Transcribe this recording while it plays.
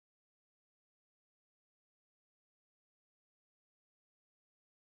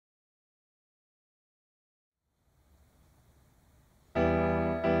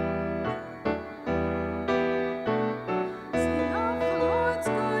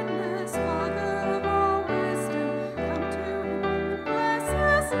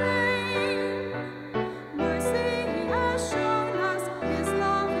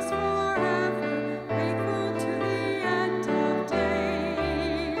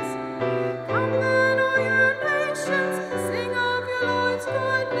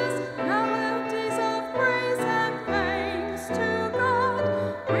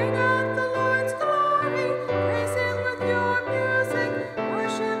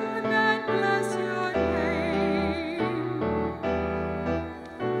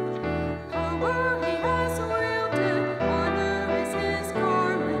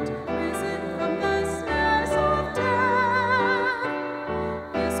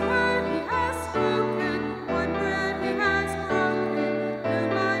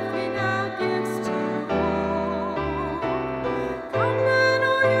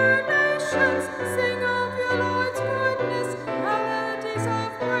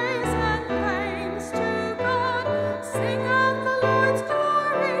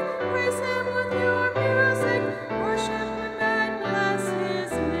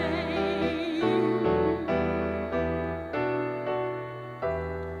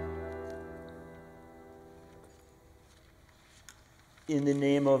In the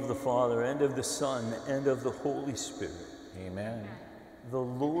name of the Father, and of the Son, and of the Holy Spirit. Amen. The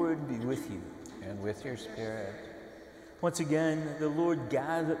Lord be with you. And with your spirit. Once again, the Lord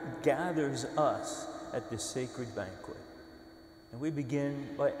gathers us at this sacred banquet. And we begin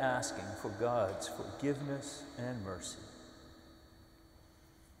by asking for God's forgiveness and mercy.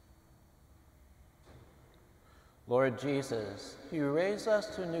 Lord Jesus, you raise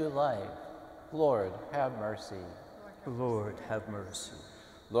us to new life. Lord, have mercy. Lord, have mercy.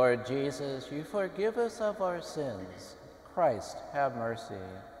 Lord Jesus, you forgive us of our sins. Christ, have mercy.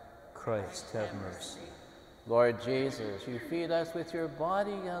 Christ, have mercy. Lord Jesus, you feed us with your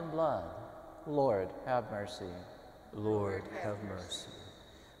body and blood. Lord, have mercy. Lord, have mercy.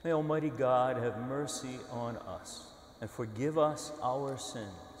 May Almighty God have mercy on us and forgive us our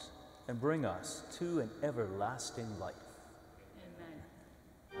sins and bring us to an everlasting life.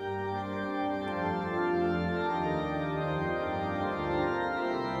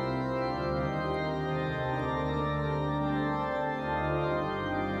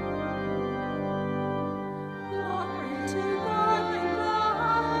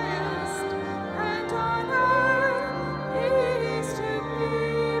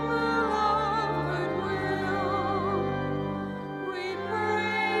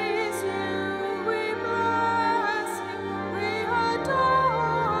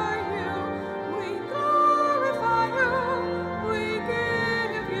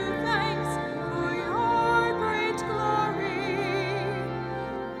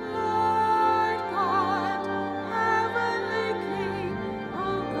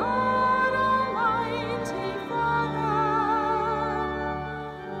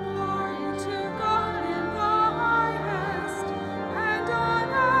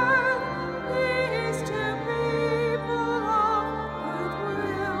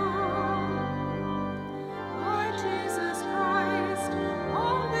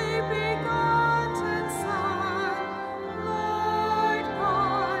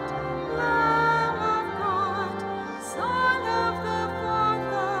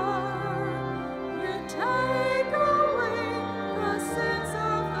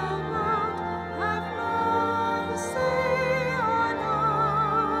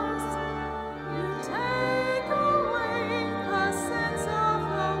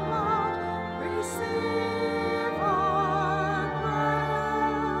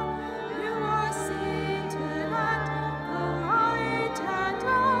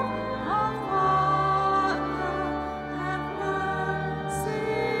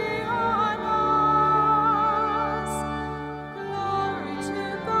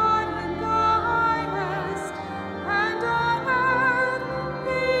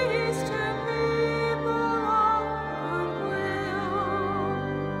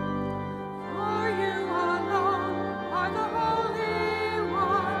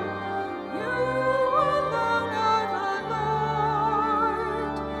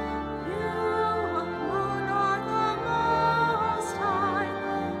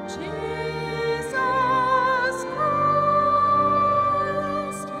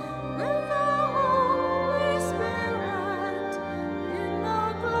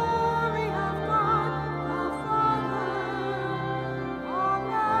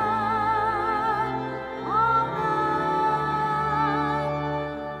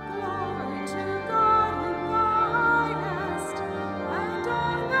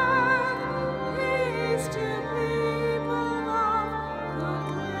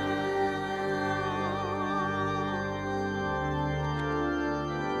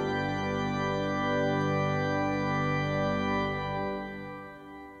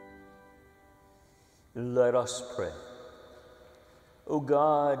 Let us pray. O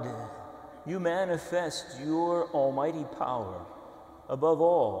God, you manifest your almighty power, above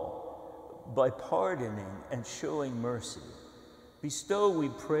all, by pardoning and showing mercy. Bestow, we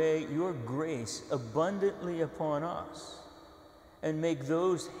pray, your grace abundantly upon us, and make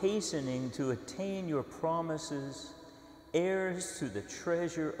those hastening to attain your promises heirs to the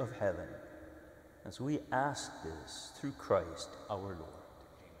treasure of heaven. As we ask this through Christ our Lord.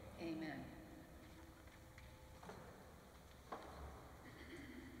 Amen.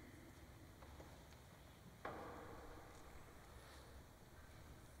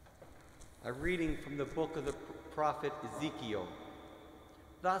 A reading from the book of the prophet Ezekiel.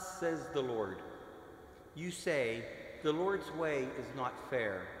 Thus says the Lord, you say, the Lord's way is not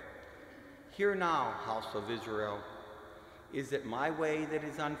fair. Hear now, house of Israel, is it my way that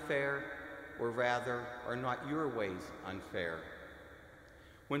is unfair, or rather, are not your ways unfair?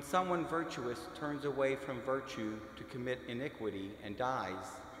 When someone virtuous turns away from virtue to commit iniquity and dies,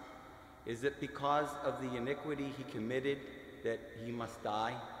 is it because of the iniquity he committed that he must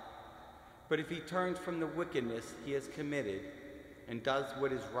die? But if he turns from the wickedness he has committed and does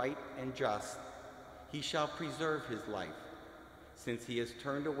what is right and just, he shall preserve his life. Since he has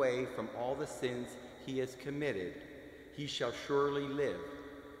turned away from all the sins he has committed, he shall surely live.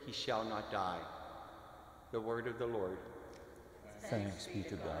 He shall not die. The word of the Lord. Thanks be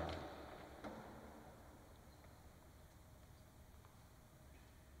to God.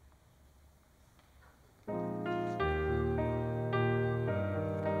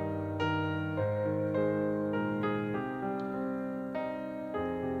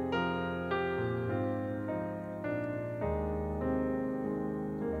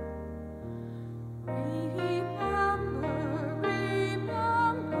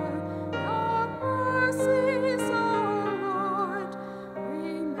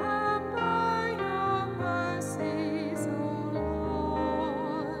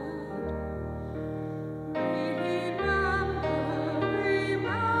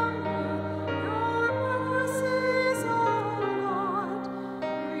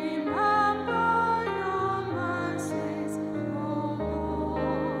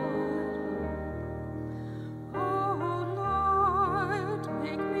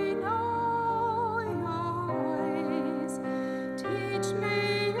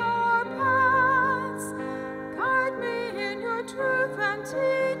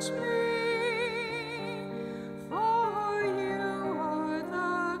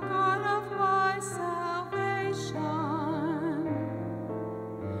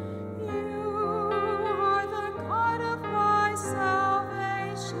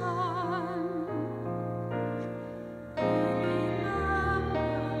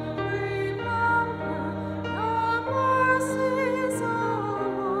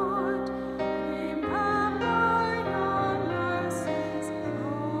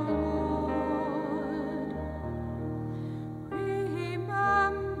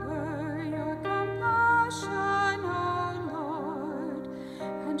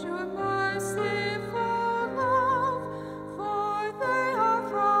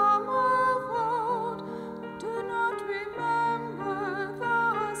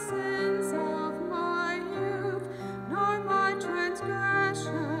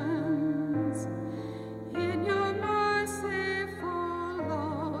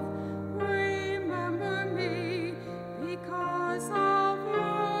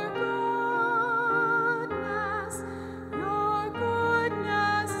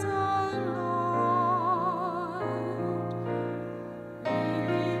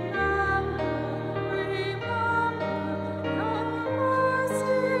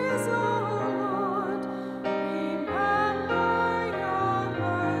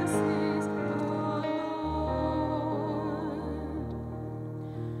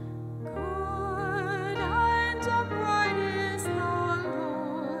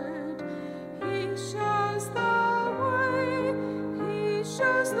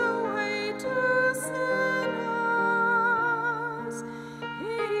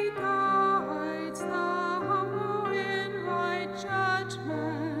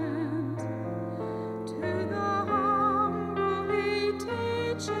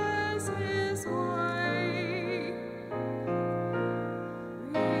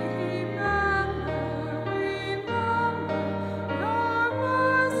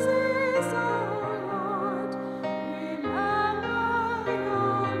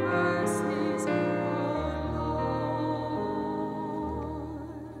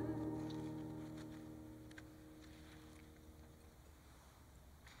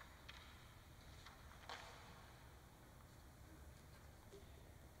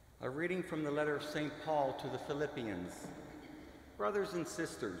 A reading from the letter of St. Paul to the Philippians. Brothers and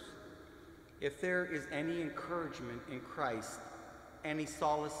sisters, if there is any encouragement in Christ, any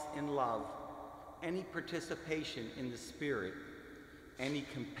solace in love, any participation in the Spirit, any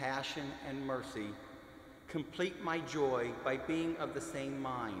compassion and mercy, complete my joy by being of the same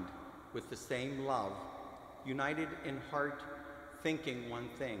mind, with the same love, united in heart, thinking one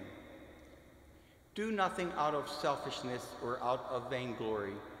thing. Do nothing out of selfishness or out of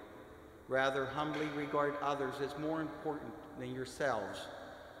vainglory. Rather, humbly regard others as more important than yourselves,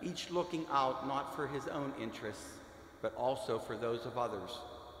 each looking out not for his own interests, but also for those of others.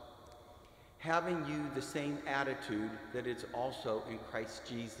 Having you the same attitude that is also in Christ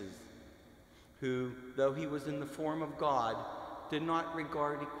Jesus, who, though he was in the form of God, did not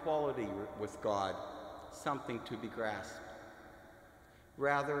regard equality with God something to be grasped.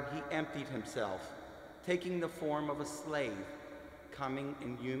 Rather, he emptied himself, taking the form of a slave, coming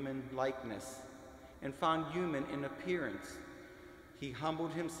in human likeness, and found human in appearance. He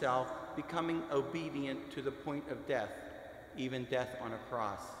humbled himself, becoming obedient to the point of death, even death on a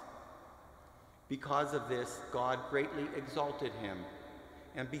cross. Because of this, God greatly exalted him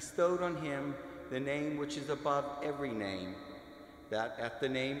and bestowed on him the name which is above every name, that at the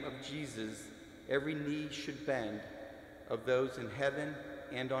name of Jesus every knee should bend, of those in heaven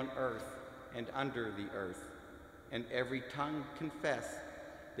and on earth and under the earth, and every tongue confess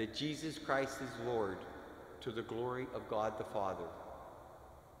that Jesus Christ is Lord, to the glory of God the Father.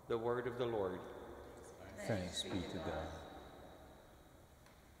 The word of the Lord. Thanks be to God.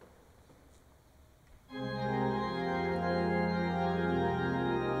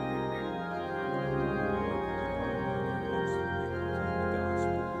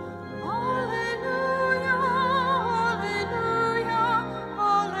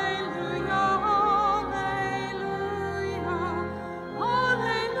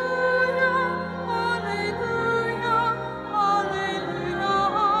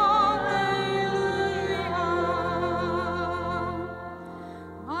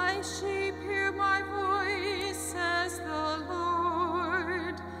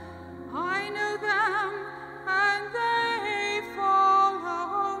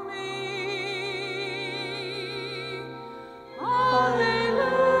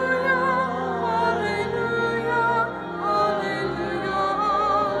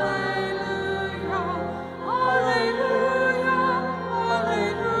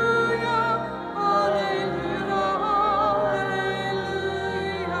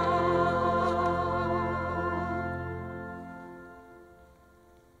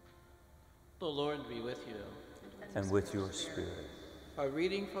 The Lord be with you. And with your spirit. A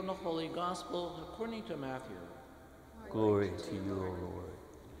reading from the Holy Gospel according to Matthew. Glory to you, O Lord.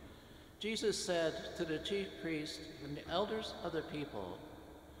 Jesus said to the chief priests and the elders of the people,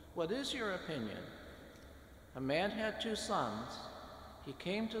 "What is your opinion? A man had 2 sons. He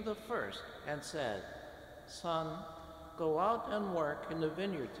came to the first and said, 'Son, go out and work in the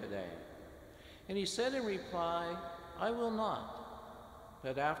vineyard today.' And he said in reply, 'I will not,'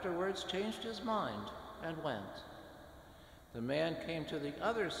 but afterwards changed his mind and went. The man came to the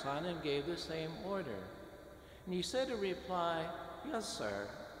other son and gave the same order. And he said in reply, 'Yes, sir,'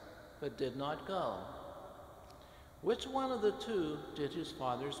 but did not go. Which one of the 2 did his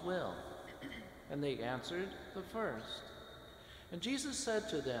father's will?" And they answered, "The first." And Jesus said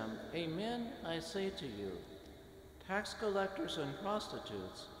to them, "Amen, I say to you, tax collectors and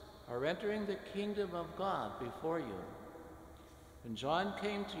prostitutes are entering the kingdom of God before you. When John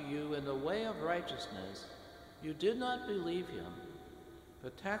came to you in the way of righteousness, you did not believe him,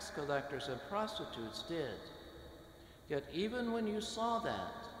 but tax collectors and prostitutes did. Yet even when you saw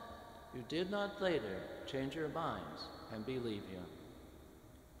that, you did not later change your minds and believe him."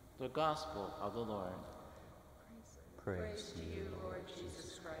 The Gospel of the Lord. Praise to you, Lord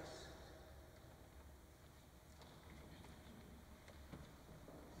Jesus Christ.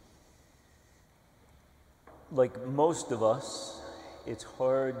 Like most of us, it's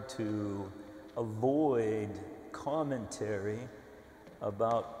hard to avoid commentary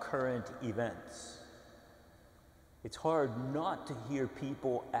about current events. It's hard not to hear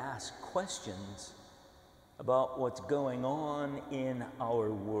people ask questions about what's going on in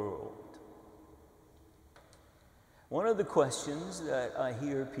our world. One of the questions that I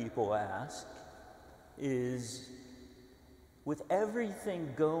hear people ask is, with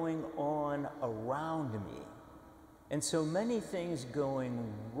everything going on around me, and so many things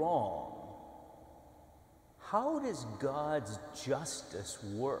going wrong, how does God's justice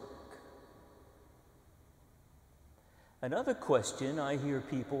work? Another question I hear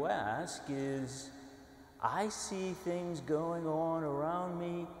people ask is, I see things going on around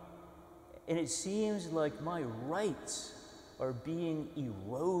me, and it seems like my rights are being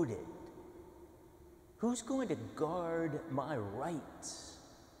eroded. Who's going to guard my rights?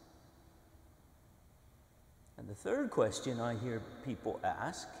 And the third question I hear people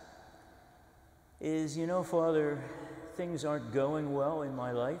ask is, Father, things aren't going well in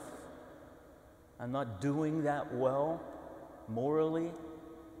my life. I'm not doing that well morally.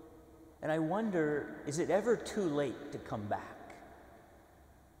 And I wonder, is it ever too late to come back?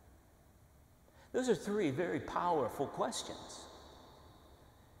 Those are 3 very powerful questions.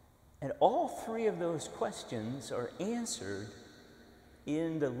 And all 3 of those questions are answered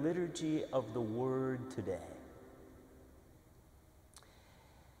in the liturgy of the Word today.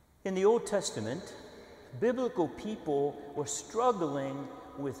 In the Old Testament, biblical people were struggling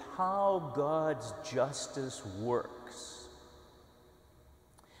with how God's justice works.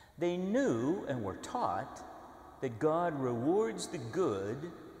 They knew and were taught that God rewards the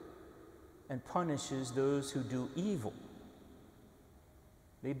good and punishes those who do evil.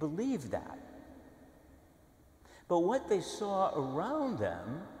 They believed that. But what they saw around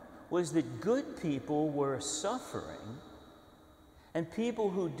them was that good people were suffering and people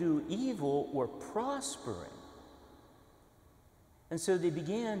who do evil were prospering. And so they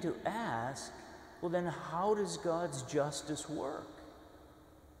began to ask, well, then how does God's justice work?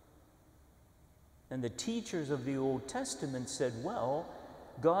 And the teachers of the Old Testament said, well,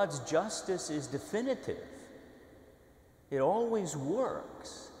 God's justice is definitive. It always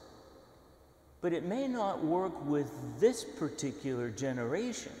works. But it may not work with this particular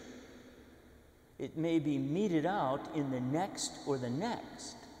generation. It may be meted out in the next or the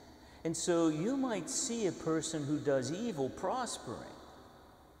next. And so you might see a person who does evil prospering,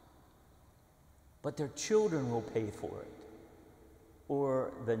 but their children will pay for it, or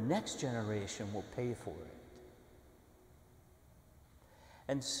the next generation will pay for it.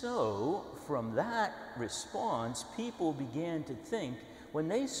 And so, from that response, people began to think, when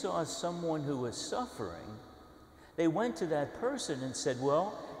they saw someone who was suffering, they went to that person and said,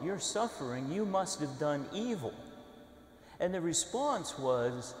 well, you're suffering, you must have done evil. And the response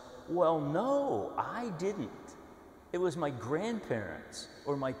was, well, no, I didn't. It was my grandparents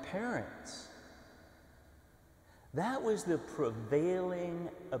or my parents. That was the prevailing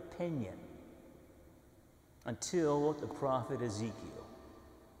opinion until the prophet Ezekiel.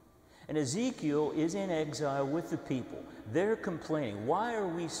 And Ezekiel is in exile with the people. They're complaining, why are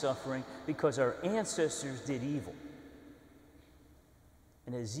we suffering? Because our ancestors did evil.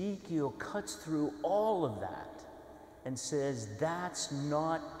 And Ezekiel cuts through all of that and says, that's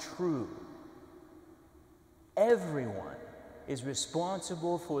not true. Everyone is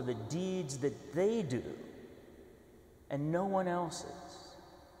responsible for the deeds that they do, and no one else's.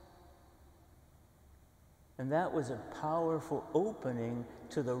 And that was a powerful opening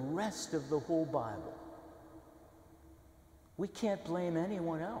to the rest of the whole Bible. We can't blame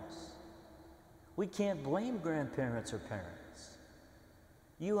anyone else. We can't blame grandparents or parents.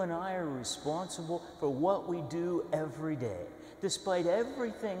 You and I are responsible for what we do every day. Despite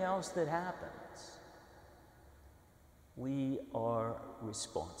everything else that happens, we are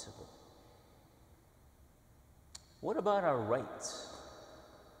responsible. What about our rights?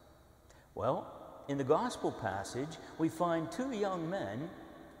 Well, in the gospel passage, we find two young men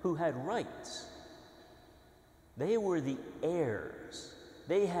who had rights. They were the heirs.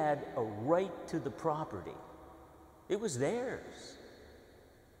 They had a right to the property. It was theirs.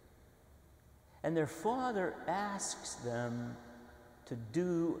 And their father asks them to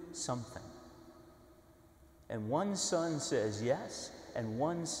do something. And one son says yes, and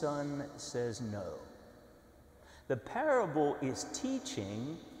one son says no. The parable is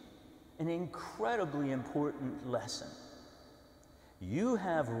teaching an incredibly important lesson. You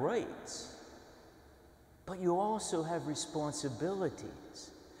have rights, but you also have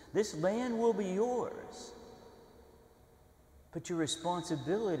responsibilities. This land will be yours, but your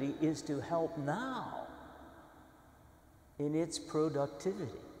responsibility is to help now in its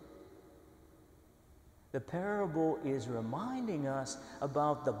productivity. The parable is reminding us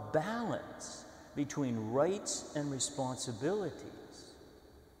about the balance between rights and responsibilities.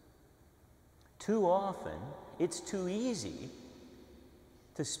 Too often, it's too easy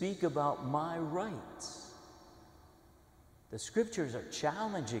to speak about my rights. The scriptures are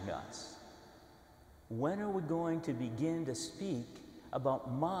challenging us. When are we going to begin to speak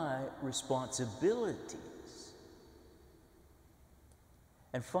about my responsibilities?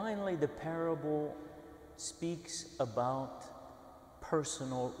 And finally, the parable speaks about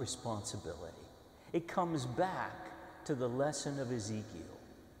personal responsibility. It comes back to the lesson of Ezekiel.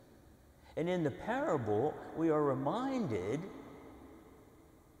 And in the parable, we are reminded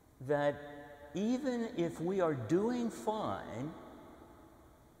that even if we are doing fine,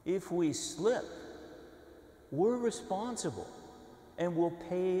 if we slip, we're responsible and will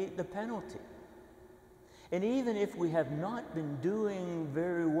pay the penalty. And even if we have not been doing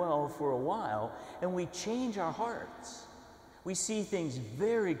very well for a while and we change our hearts, we see things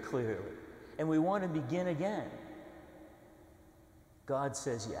very clearly and we want to begin again, God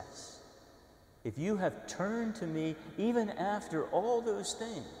says yes. If you have turned to me even after all those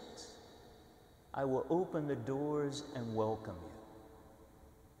things, I will open the doors and welcome you.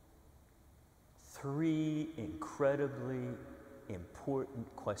 Three incredibly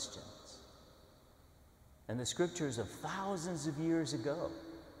important questions. And the scriptures of thousands of years ago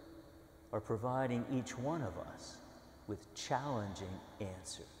are providing each one of us with challenging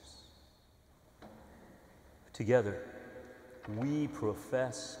answers. Together, we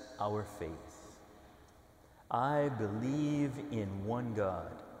profess our faith. I believe in one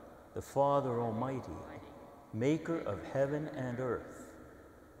God, the Father Almighty, maker of heaven and earth,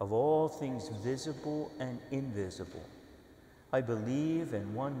 of all things visible and invisible. I believe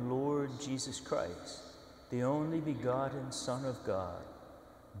in one Lord Jesus Christ, the only begotten Son of God,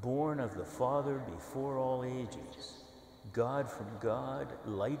 born of the Father before all ages, God from God,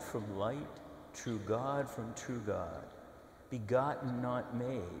 light from light, true God from true God, begotten, not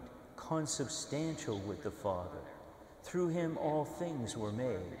made, consubstantial with the Father. Through him all things were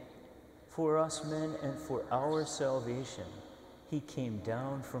made. For us men and for our salvation, he came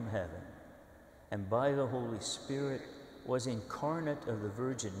down from heaven, and by the Holy Spirit was incarnate of the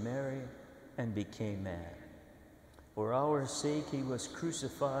Virgin Mary and became man. For our sake he was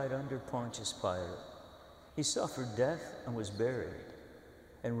crucified under Pontius Pilate. He suffered death and was buried,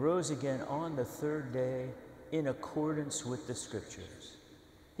 and rose again on the third day in accordance with the Scriptures.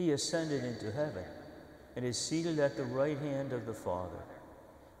 He ascended into heaven and is seated at the right hand of the Father.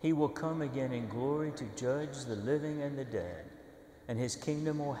 He will come again in glory to judge the living and the dead, and his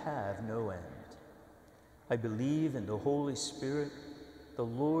kingdom will have no end. I believe in the Holy Spirit, the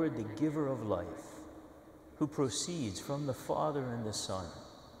Lord, the giver of life, who proceeds from the Father and the Son,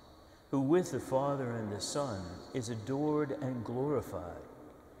 who with the Father and the Son is adored and glorified,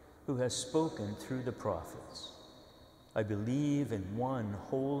 who has spoken through the prophets. I believe in one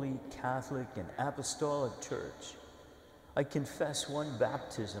holy, Catholic, and apostolic church. I confess one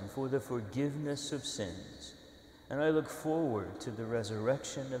baptism for the forgiveness of sins, and I look forward to the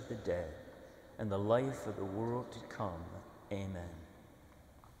resurrection of the dead and the life of the world to come. Amen.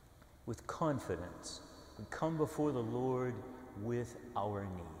 With confidence, we come before the Lord with our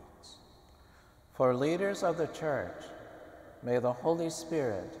needs. For leaders of the Church, may the Holy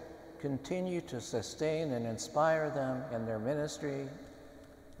Spirit continue to sustain and inspire them in their ministry.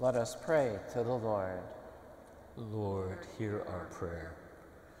 Let us pray to the Lord. Lord, hear our prayer.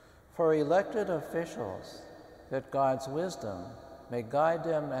 For elected officials, that God's wisdom may guide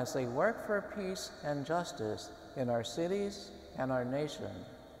them as they work for peace and justice in our cities and our nation.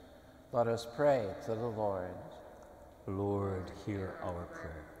 Let us pray to the Lord. Lord, hear our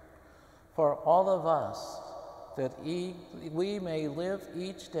prayer. For all of us, that we may live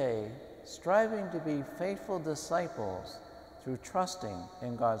each day striving to be faithful disciples through trusting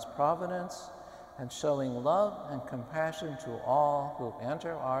in God's providence and showing love and compassion to all who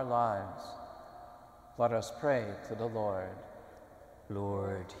enter our lives. Let us pray to the Lord.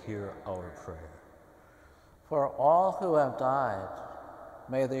 Lord, hear our prayer. For all who have died,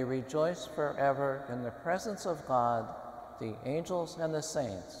 may they rejoice forever in the presence of God, the angels and the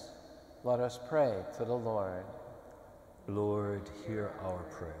saints. Let us pray to the Lord. Lord, hear our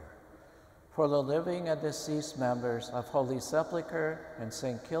prayer. For the living and deceased members of Holy Sepulcher and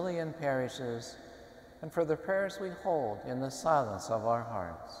St. Kilian Parishes, and for the prayers we hold in the silence of our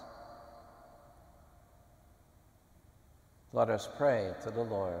hearts. Let us pray to the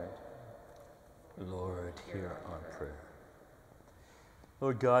Lord. Lord, hear our prayer.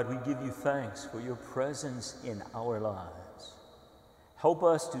 Lord God, we give you thanks for your presence in our lives. Help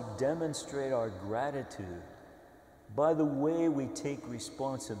us to demonstrate our gratitude by the way we take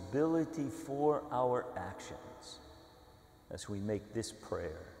responsibility for our actions as we make this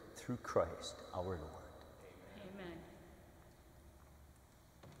prayer through Christ our Lord.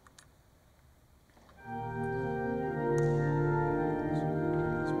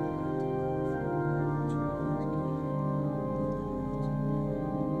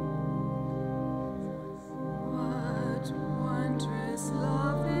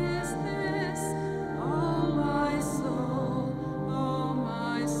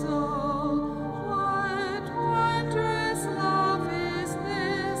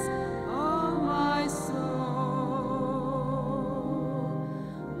 My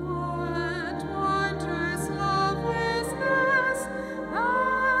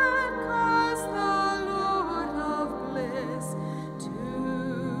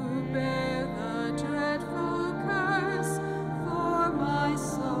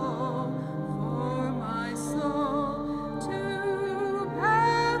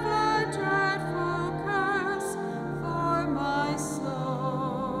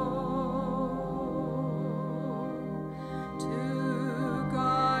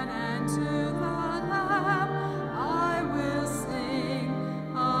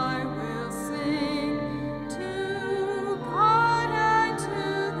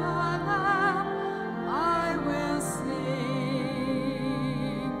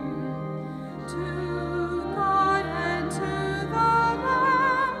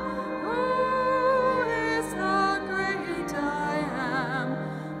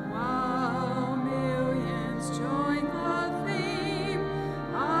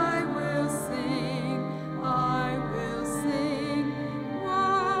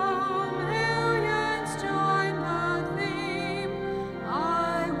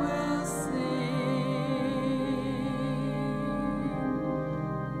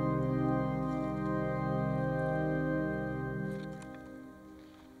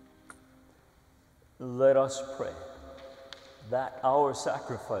Let us pray that our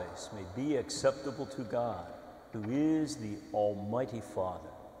sacrifice may be acceptable to God, who is the Almighty Father.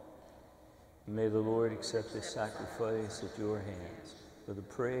 May the Lord accept this sacrifice at your hands for the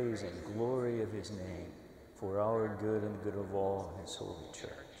praise and glory of his name, for our good and good of all his holy church.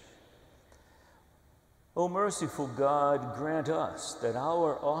 O merciful God, grant us that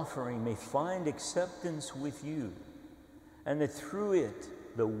our offering may find acceptance with you, and that through it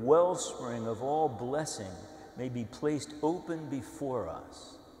the wellspring of all blessing may be placed open before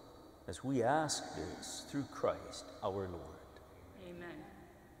us, as we ask this through Christ our Lord. Amen.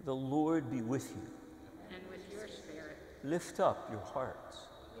 The Lord be with you. And with your spirit. Lift up your hearts.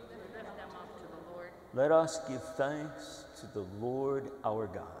 We lift them up to the Lord. Let us give thanks to the Lord our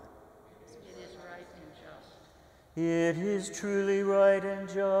God. It is right and just. It is truly right and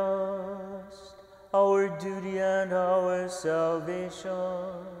just, our duty and our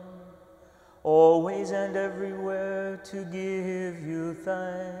salvation, always and everywhere to give you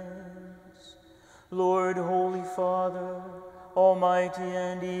thanks. Lord, Holy Father, Almighty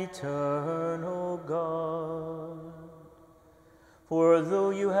and eternal God, for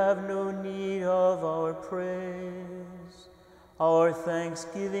though you have no need of our praise, our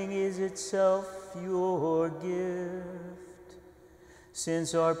thanksgiving is itself your gift.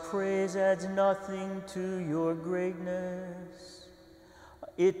 Since our praise adds nothing to your greatness,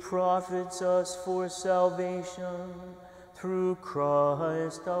 it profits us for salvation through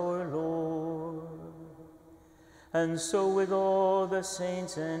Christ our Lord. And so with all the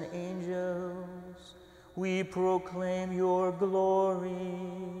saints and angels, we proclaim your glory,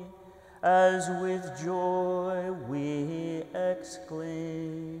 as with joy we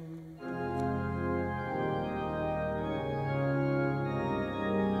exclaim.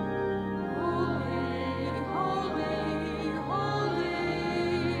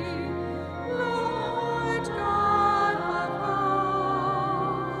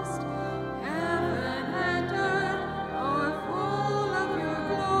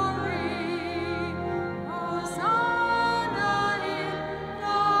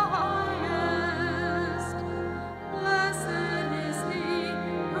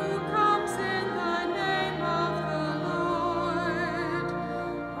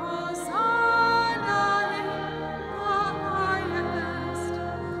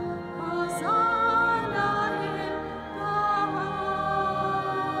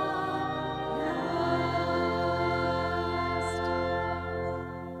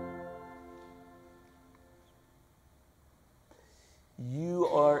 You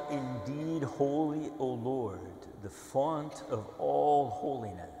are indeed holy, O Lord, the font of all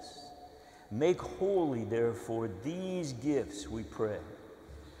holiness. Make holy, therefore, these gifts, we pray,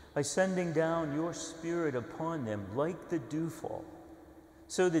 by sending down your Spirit upon them like the dewfall,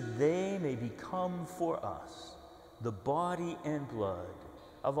 so that they may become for us the body and blood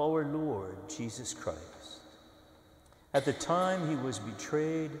of our Lord Jesus Christ. At the time he was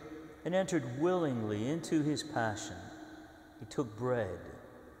betrayed and entered willingly into his passion, he took bread,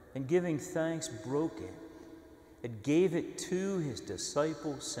 and giving thanks, broke it, and gave it to his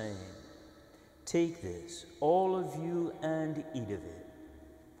disciples, saying, "Take this, all of you, and eat of it,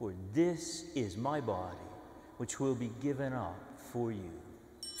 for this is my body, which will be given up for you."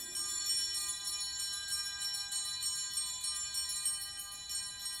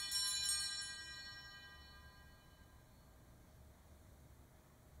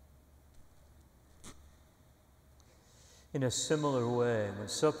 In a similar way, when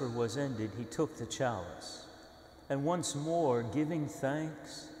supper was ended, he took the chalice, and once more, giving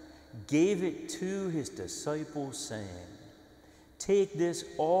thanks, gave it to his disciples, saying, "Take this,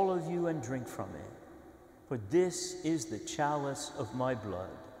 all of you, and drink from it, for this is the chalice of my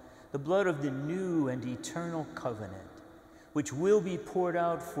blood, the blood of the new and eternal covenant, which will be poured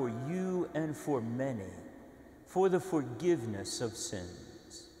out for you and for many, for the forgiveness of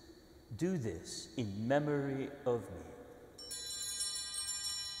sins. Do this in memory of me."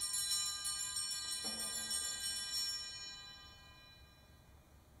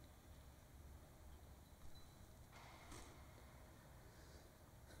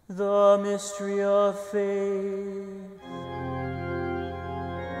 The mystery of faith.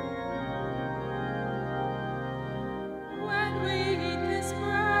 When we eat this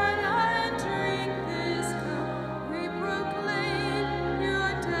bread and drink this cup, we proclaim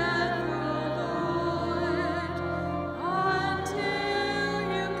your death, O Lord, until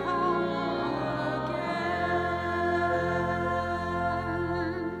you come again.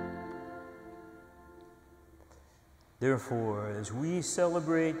 Therefore, as we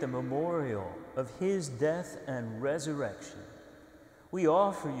celebrate the memorial of his death and resurrection, We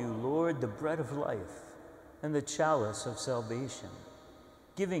offer you, Lord, the bread of life and the chalice of salvation,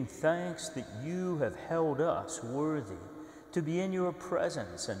 giving thanks that you have held us worthy to be in your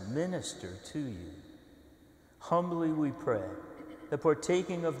presence and minister to you. Humbly we pray that,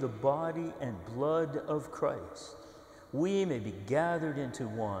 partaking of the body and blood of Christ, we may be gathered into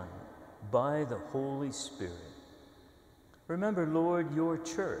one by the Holy Spirit. Remember, Lord, your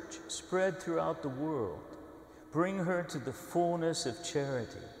church spread throughout the world. Bring her to the fullness of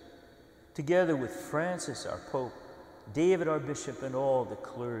charity, together with Francis, our Pope, David, our Bishop, and all the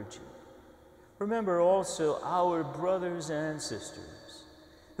clergy. Remember also our brothers and sisters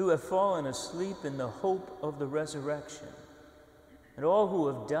who have fallen asleep in the hope of the resurrection, and all who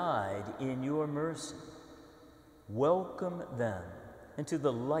have died in your mercy. Welcome them into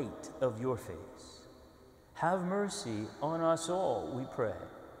the light of your face. Have mercy on us all, we pray,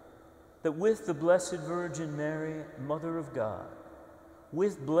 that with the Blessed Virgin Mary, Mother of God,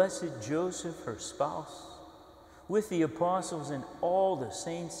 with blessed Joseph, her spouse, with the apostles and all the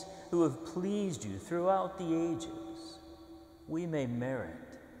saints who have pleased you throughout the ages, we may merit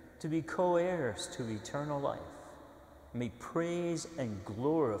to be co-heirs to eternal life, may praise and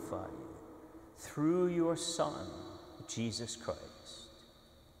glorify you through your Son, Jesus Christ.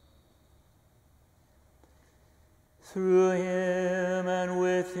 Through him and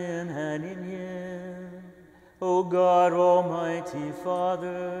with him and in him, O God, Almighty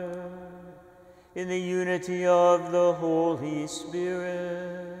Father, in the unity of the Holy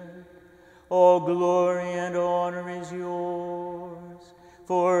Spirit, all glory and honor is yours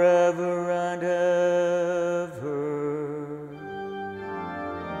forever and ever.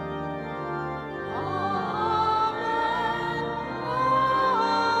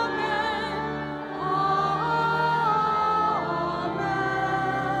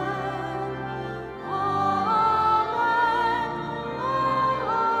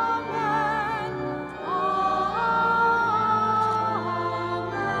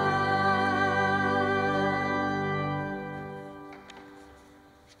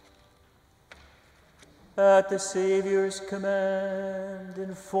 At the Savior's command,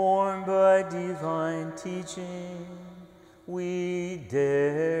 informed by divine teaching, we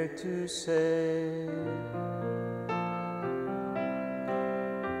dare to say,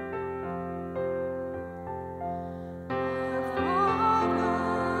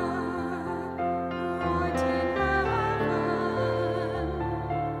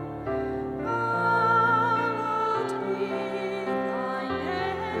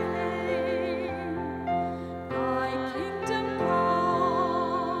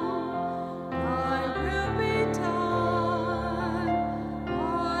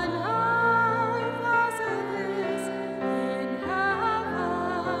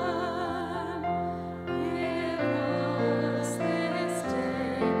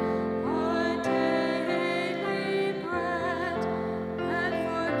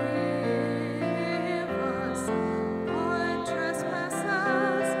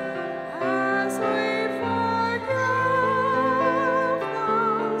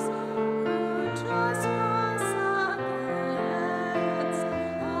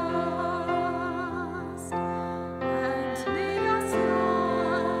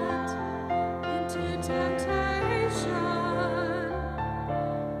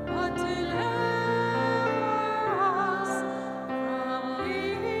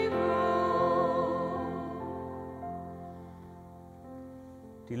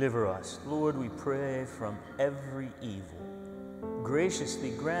 deliver us, Lord, we pray, from every evil.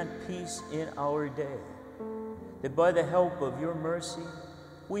 Graciously grant peace in our day, that by the help of your mercy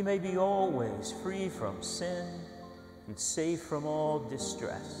we may be always free from sin and safe from all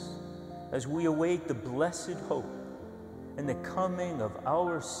distress, as we await the blessed hope and the coming of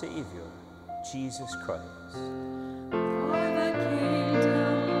our Savior, Jesus Christ. For the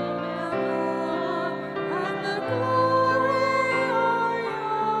kingdom, the power, and the glory are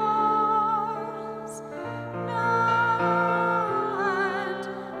yours, now and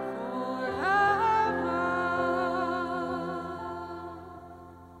forever.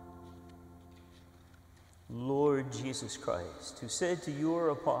 Lord Jesus Christ, who said to your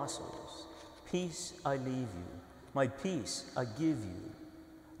apostles, "Peace I leave you, my peace I give you,"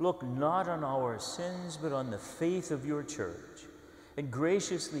 look not on our sins, but on the faith of your church, and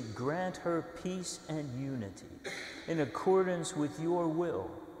graciously grant her peace and unity in accordance with your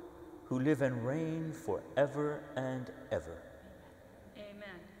will, who live and reign forever and ever.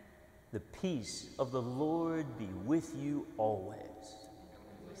 Amen. The peace of the Lord be with you always.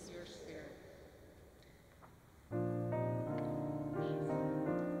 With your spirit.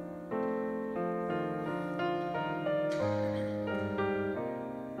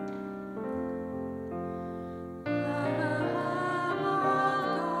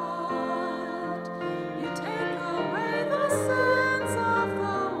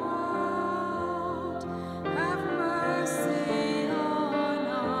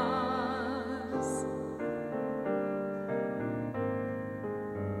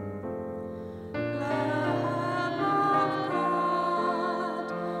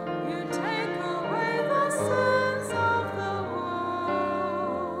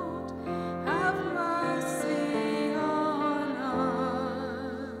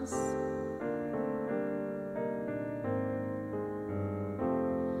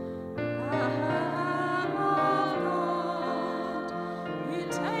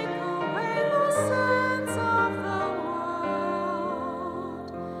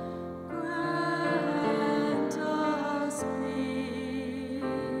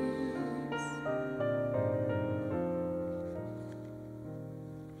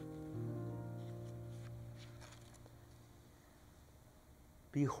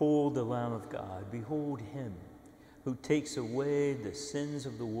 Behold the Lamb of God, behold him who takes away the sins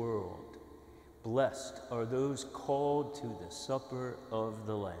of the world. Blessed are those called to the supper of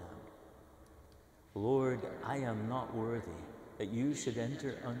the Lamb. Lord, I am not worthy that you should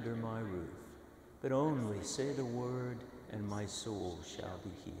enter under my roof, but only say the word, and my soul shall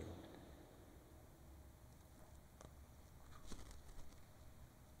be healed.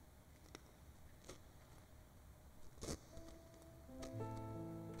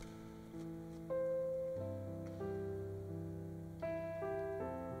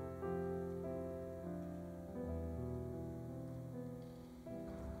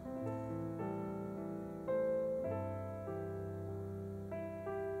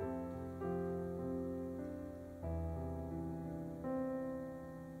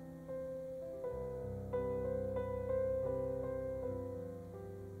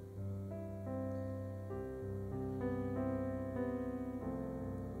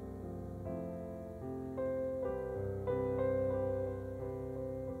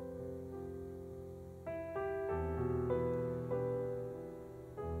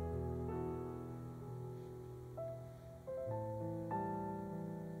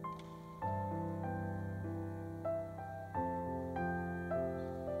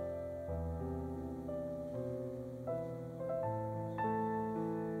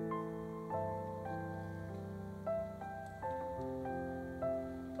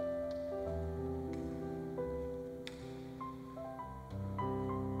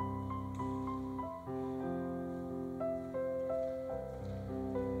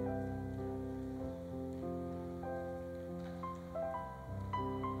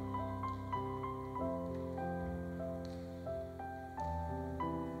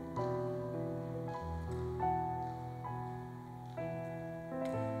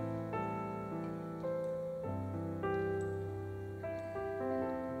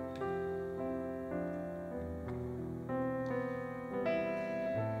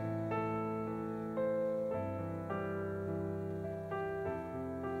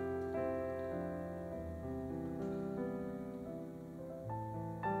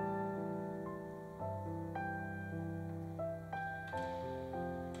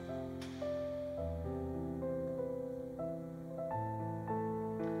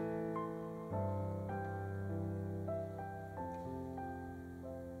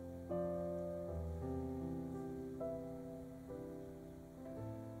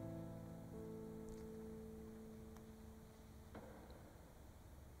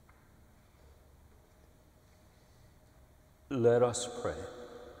 Let us pray.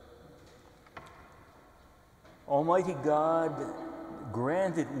 Almighty God,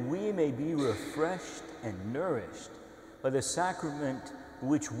 grant that we may be refreshed and nourished by the sacrament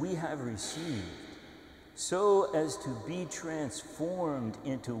which we have received, so as to be transformed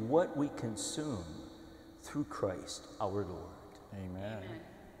into what we consume through Christ our Lord. Amen.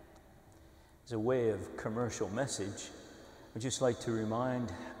 As a way of commercial message, I'd just like to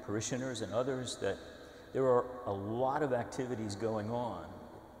remind parishioners and others that there are a lot of activities going on,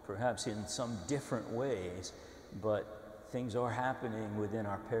 perhaps in some different ways, but things are happening within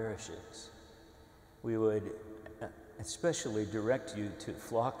our parishes. We would especially direct you to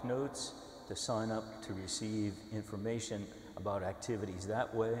flock notes to sign up to receive information about activities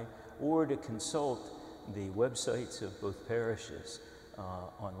that way, or to consult the websites of both parishes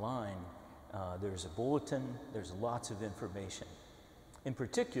online. There's a bulletin, there's lots of information. In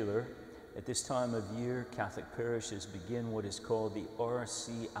particular, at this time of year, Catholic parishes begin what is called the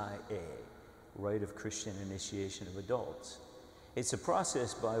RCIA, Rite of Christian Initiation of Adults. It's a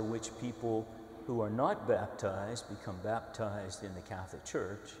process by which people who are not baptized become baptized in the Catholic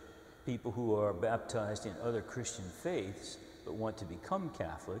Church, people who are baptized in other Christian faiths but want to become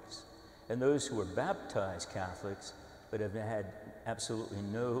Catholics, and those who are baptized Catholics but have had absolutely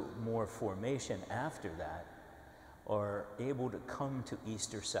no more formation after that are able to come to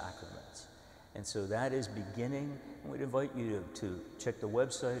Easter sacraments. And so that is beginning, and we'd invite you to check the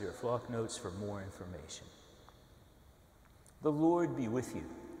website or flock notes for more information. The Lord be with you.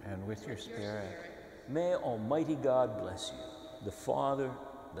 And with your spirit. May Almighty God bless you, the Father,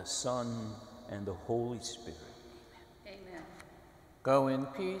 the Son, and the Holy Spirit. Amen. Go in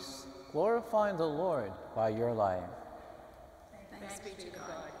peace, glorifying the Lord by your life. Thanks be to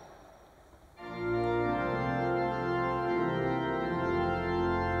God.